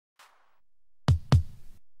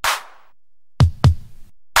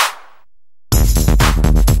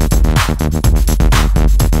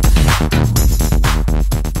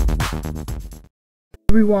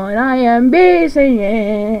Everyone, I am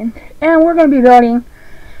BCINC, and we're going to be building,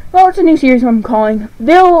 well, it's a new series I'm calling,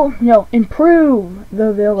 Improve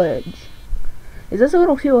the Village. Is this a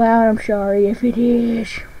little too loud? I'm sorry if it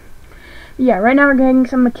is. Yeah, right now we're getting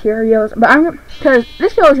some materials, but because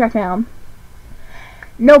this village I found,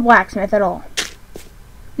 no blacksmith at all.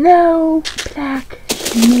 No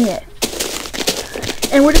blacksmith.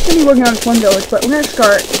 And we're just going to be working on this one village, but we're going to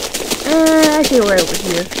start, actually right over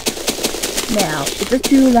here. Now, is this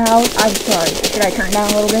too loud? I'm sorry. Should I turn it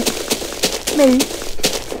down a little bit? Maybe.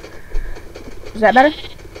 Is that better?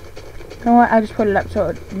 You know what? I'll just put it up so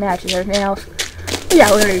it matches everything else. But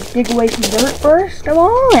yeah, we're going to dig away some dirt first of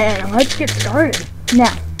all, and let's get started.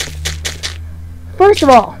 Now, first of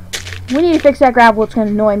all, we need to fix that gravel. It's going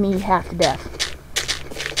to annoy me half to death.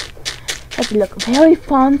 Let's look very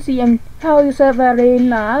fancy and how you say very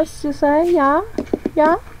nice, you say? Yeah?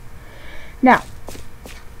 Yeah? Now,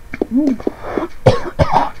 ooh.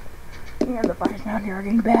 Yeah, the fires down here are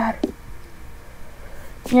getting bad.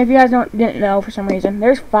 Yeah, if you guys didn't know for some reason,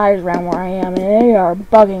 there's fires around where I am, and they are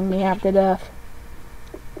bugging me half to death.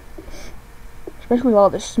 Especially with all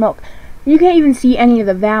this smoke. You can't even see any of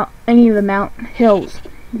the mountain hills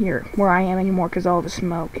here where I am anymore because of all the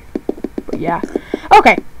smoke. But yeah,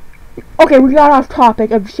 okay, we got off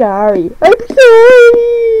topic. I'm sorry.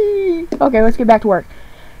 Okay, let's get back to work.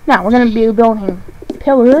 Now we're gonna be building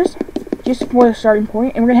pillars just for the starting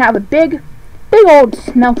point, and we're gonna have a big old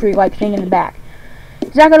smeltery like thing in the back.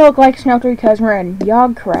 It's not gonna look like smeltery because we're in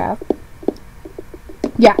YogCraft.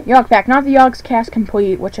 Yeah, YogCraft, not the YogCast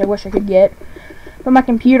Complete, which I wish I could get, but my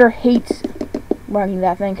computer hates running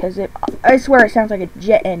that thing because I swear it sounds like a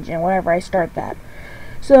jet engine whenever I start that.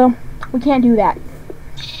 So we can't do that.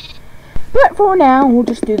 But for now, we'll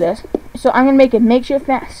just do this. So I'm gonna make a makeshift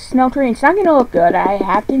smeltery. It's not gonna look good. I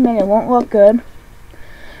have to admit, it won't look good.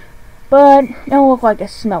 But it'll look like a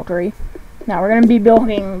smeltery. Now we're going to be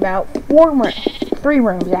building about 3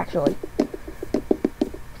 rooms actually.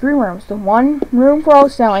 3 rooms. So 1 room for all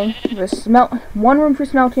selling, 1 room for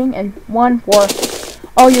smelting, and 1 for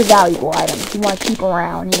all your valuable items you want to keep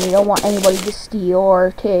around. You don't want anybody to steal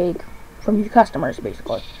or take from your customers,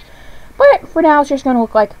 basically. But for now, it's just going to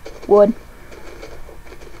look like wood.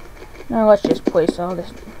 Now let's just place all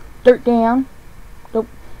this dirt down. Nope.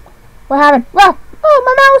 What happened? Whoa! Oh,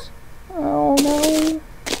 my mouse! Oh no.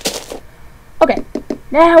 Okay,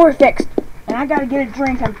 now we're fixed. And I gotta get a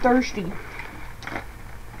drink, I'm thirsty.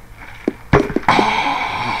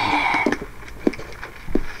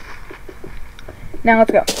 Now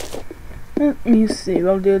let's go. Let me see,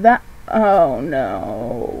 we'll do that. Oh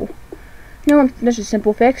no. No, that's a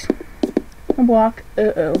simple fix. A block.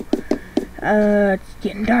 It's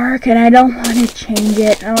getting dark and I don't want to change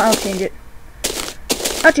it. Oh, I'll change it.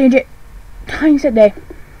 I'll change it. Time set day.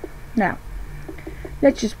 Now,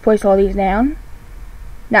 let's just place all these down.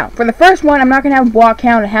 Now, for the first one, I'm not going to have a block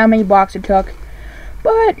count of how many blocks it took,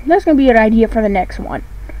 but that's going to be an idea for the next one.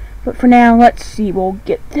 But for now, let's see. We'll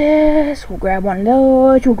get this. We'll grab one of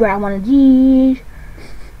those. We'll grab one of these.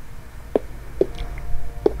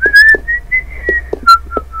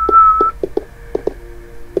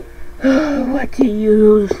 What to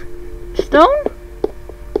use? Stone?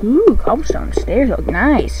 Ooh, cobblestone stairs look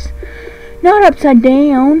nice. Not upside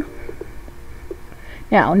down.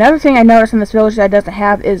 Now, another thing I noticed in this village that doesn't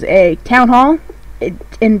have is a town hall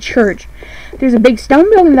in church. There's a big stone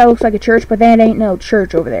building that looks like a church, but that ain't no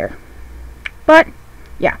church over there. But,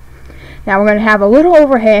 yeah. Now we're going to have a little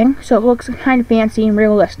overhang, so it looks kind of fancy and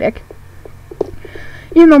realistic.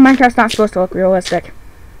 Even though Minecraft's not supposed to look realistic.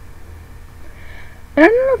 And I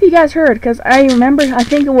don't know if you guys heard, because I remember, I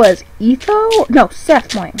think it was Seth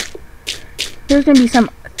playing. There's going to be some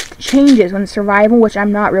changes in survival, which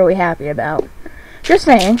I'm not really happy about. Just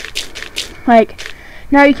saying, like,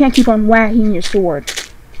 now you can't keep on whacking your sword.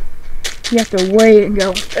 You have to wait and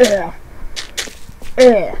go, ugh,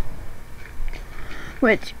 ugh.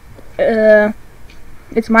 Which,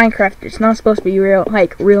 it's Minecraft. It's not supposed to be real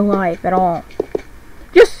life at all.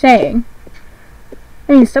 Just saying.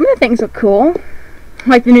 I mean, some of the things look cool,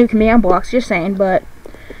 like the new command blocks. Just saying, but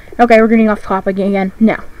okay, we're getting off topic again.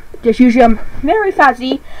 Now, just use your very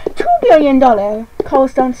fancy $2 billion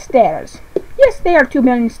cobblestone stairs. Yes, they are $2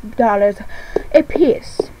 billion a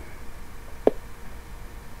piece.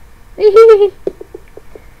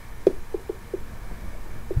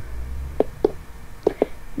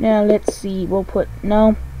 Now let's see. We'll put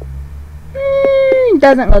no.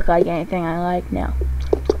 Doesn't look like anything I like now.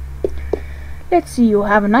 Let's see. You'll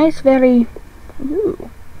have a nice, very.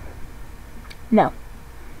 Ooh. No,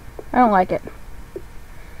 I don't like it.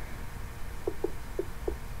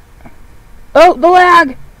 Oh, the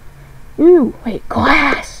lag! Ooh, wait,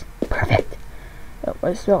 glass. Perfect. Oh,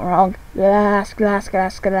 I spelled wrong. Glass.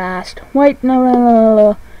 White,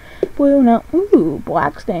 no. Blue, no. Ooh,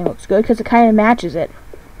 black stain looks good because it kind of matches it.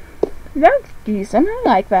 That's decent. I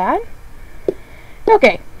like that.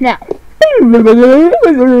 Okay, now. I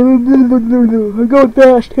got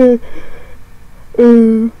fast. Sorry.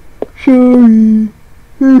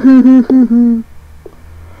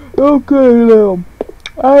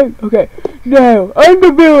 Okay, now, I'm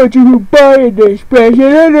the villager who bought this place, and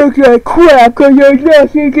it looks like crap because there's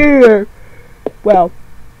nothing here. Well,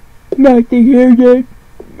 nothing here yet.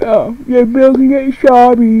 Oh, you're building it,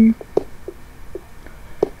 sorry.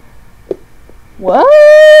 What?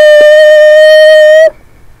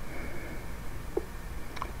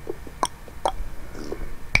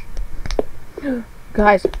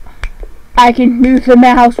 Guys, I can move the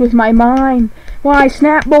mouse with my mind. Why,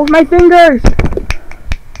 snap both my fingers.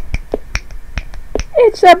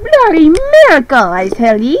 It's a bloody miracle, I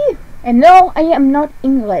tell ye. And no, I am not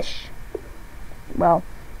English. Well,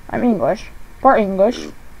 I'm English. Part English.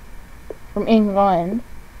 From England.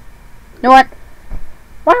 You know what?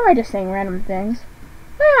 Why am I just saying random things?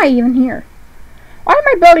 Why am I even here? Why am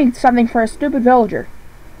I building something for a stupid villager?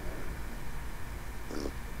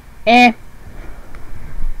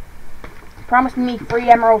 Promise me free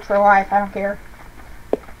emeralds for life. I don't care.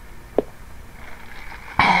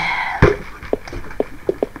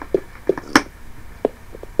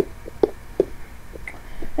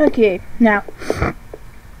 Okay, now.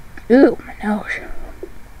 Ooh, my nose.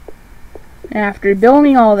 After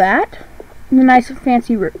building all that, the nice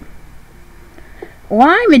fancy roof. Well,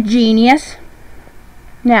 I'm a genius.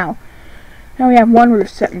 Now we have one roof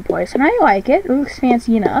set in place, and I like it. It looks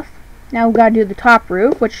fancy enough. Now we've got to do the top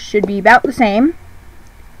roof, which should be about the same.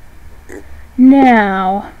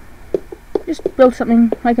 Now, just build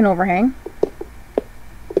something like an overhang.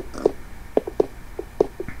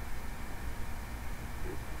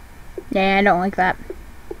 Yeah, I don't like that.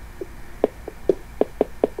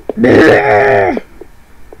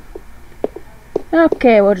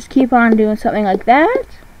 Okay, we'll just keep on doing something like that.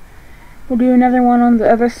 We'll do another one on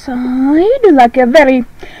the other side, like a very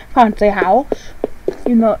fancy house.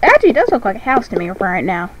 You know, actually, it does look like a house to me right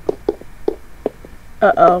now.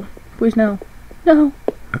 Uh-oh. Please no. No.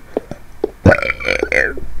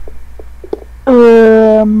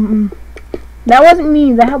 That wasn't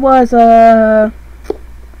me. That was,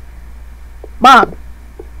 Bob.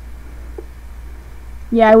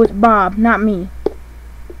 Yeah, it was Bob, not me.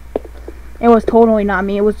 It was totally not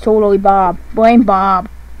me. It was totally Bob. Blame Bob.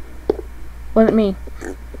 Wasn't me.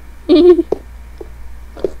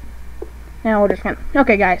 Now we're just gonna...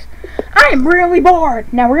 Okay, guys. I'm really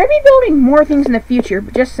bored. Now, we're gonna be building more things in the future,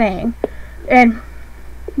 but just saying. And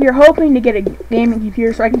we're hoping to get a gaming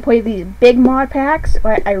computer so I can play these big mod packs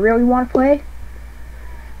that I really want to play.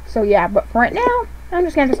 So, yeah. But for right now, I'm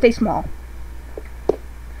just gonna have to stay small.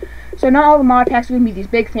 So, not all the mod packs are gonna be these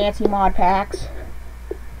big, fancy mod packs.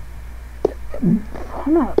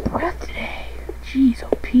 I'm out of breath today. Jeez,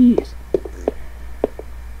 oh, peas.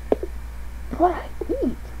 What I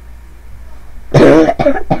eat?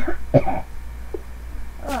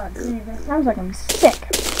 Oh, geez, that sounds like I'm sick.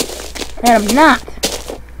 And I'm not.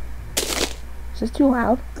 Is this too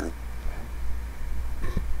loud?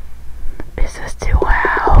 Is this too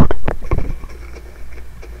loud?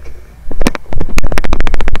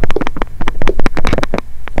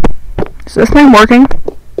 Is this thing working?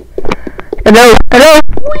 Hello? Hello?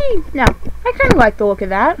 Whee! Now, I kind of like the look of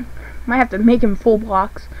that. Might have to make him full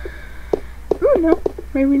blocks. Ooh, no.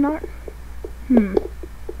 Maybe not. No.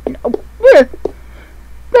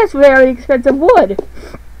 That's very expensive wood.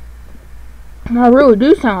 I really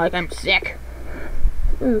do sound like I'm sick.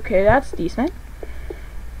 Okay, that's decent.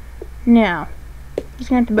 Now, just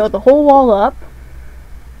gonna have to build the whole wall up.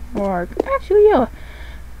 Or, actually, yeah.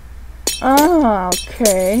 Oh,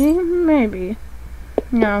 okay. Maybe.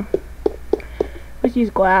 No. Let's use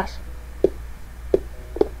glass.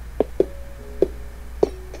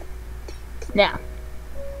 Now.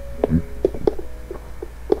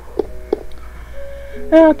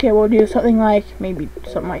 Okay, we'll do something like, maybe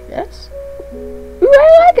something like this. Ooh,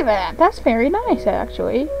 I like that. That's very nice,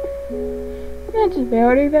 actually. That's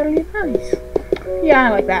very, very nice. Yeah, I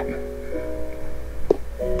like that.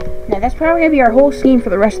 Now, that's probably going to be our whole scheme for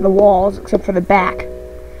the rest of the walls, except for the back.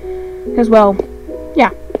 Because, well,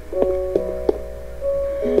 yeah.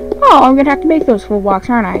 Oh, I'm going to have to make those full blocks,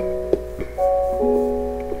 aren't I?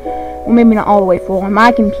 Well, maybe not all the way full. On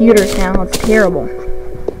my computers now, it's terrible.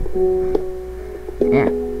 Yeah.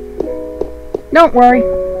 Don't worry.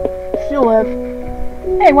 Still live.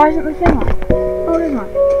 Hey, why isn't the thing on? Oh, it is on.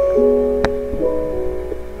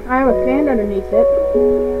 I have a fan underneath it.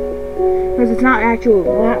 Because it's not actually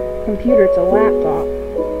a computer, it's a laptop.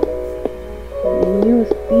 And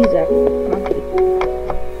USB's actually funky.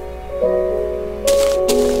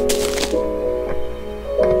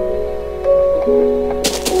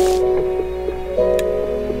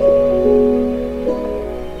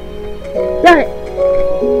 Got it!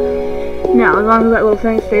 Now, as long as that little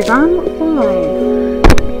thing stays on, we're fine.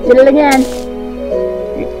 Did it again.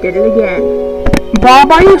 It did it again.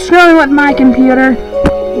 Bob, are you screwing with my computer?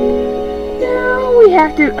 No, we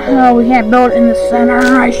have to. Oh, we can't build it in the center.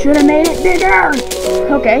 I should have made it bigger.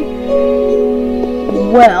 Okay.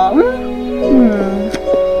 Well.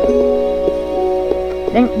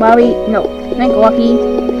 Think Bobby. No. Think Lucky.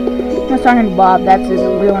 That's not him, Bob. That's his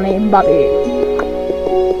real name, Bobby.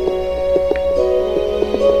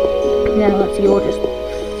 Now let's see. We'll just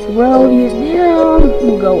throw these down.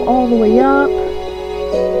 We'll go all the way up.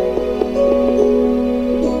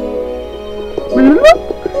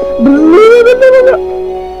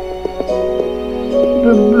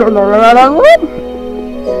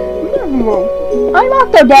 I'm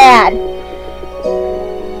not their dad.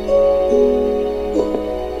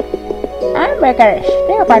 I'm making a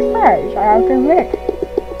stare my face after Rick.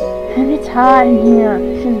 And it's hot in here.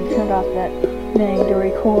 Shouldn't have turned off that thing to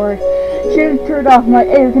record. Should have turned off my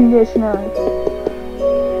air conditioner.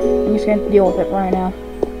 I'm just gonna deal with it right now.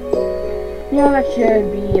 Yeah, that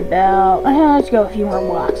should be about. Let's go a few more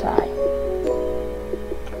blocks high.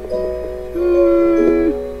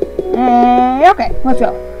 Okay, let's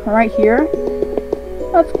go. Right here.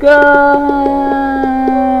 Let's go.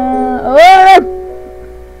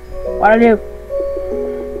 What'd I do?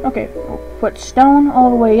 Okay, we'll put stone all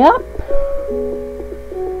the way up.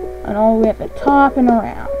 And all the way at the top and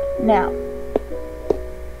around. Now.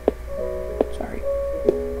 Sorry.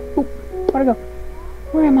 Oop, where'd I go?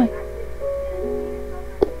 Where am I?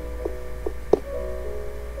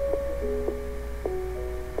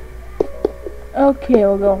 Okay,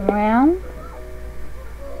 we'll go around.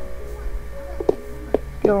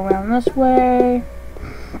 Go around this way.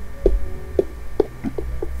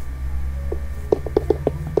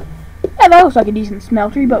 Yeah, that looks like a decent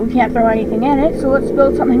smeltery, but we can't throw anything in it, so let's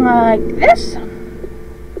build something like this.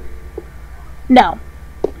 No.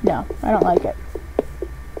 No, I don't like it.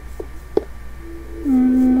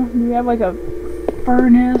 Do we have like a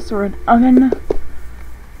furnace or an oven?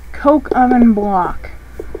 Coke oven block.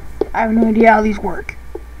 I have no idea how these work.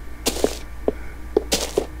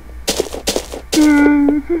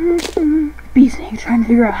 BCINC trying to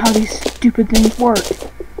figure out how these stupid things work.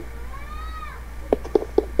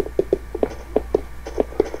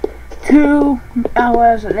 Two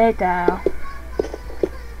hours later.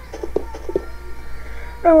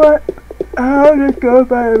 You know what? I'll just go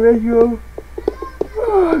by the original.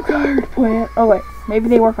 Oh, I'm tired of playing it. Oh wait, maybe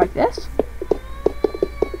they work like this?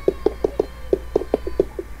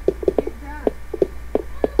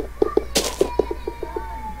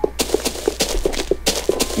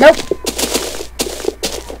 Nope.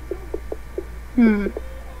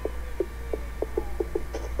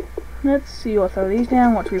 Let's see, we'll throw these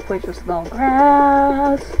down. Let's replace this with all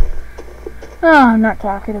grass. Oh, I'm not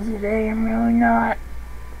talkative today. I'm really not.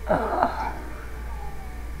 Oh,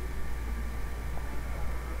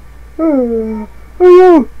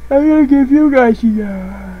 I'm gonna give you guys a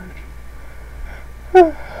yard.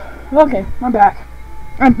 Okay, I'm back.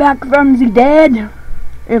 I'm back from the dead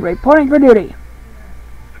and reporting for duty.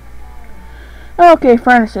 Okay,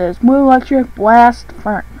 furnaces. Blue electric, blast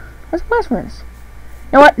furnace. What's a blast furnace?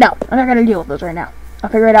 You know what? No, I'm not gonna deal with those right now. I'll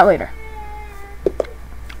figure it out later.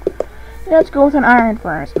 Let's go with an iron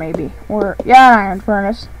furnace, maybe. Or, yeah, iron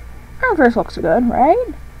furnace. Iron furnace looks good,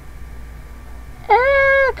 right?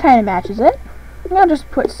 Kind of matches it. I'll just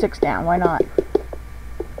put 6 down, why not?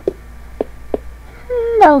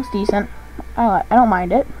 That looks decent. I don't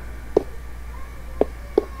mind it.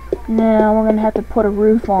 Now, we're gonna have to put a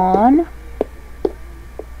roof on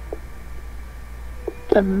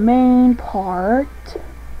the main part.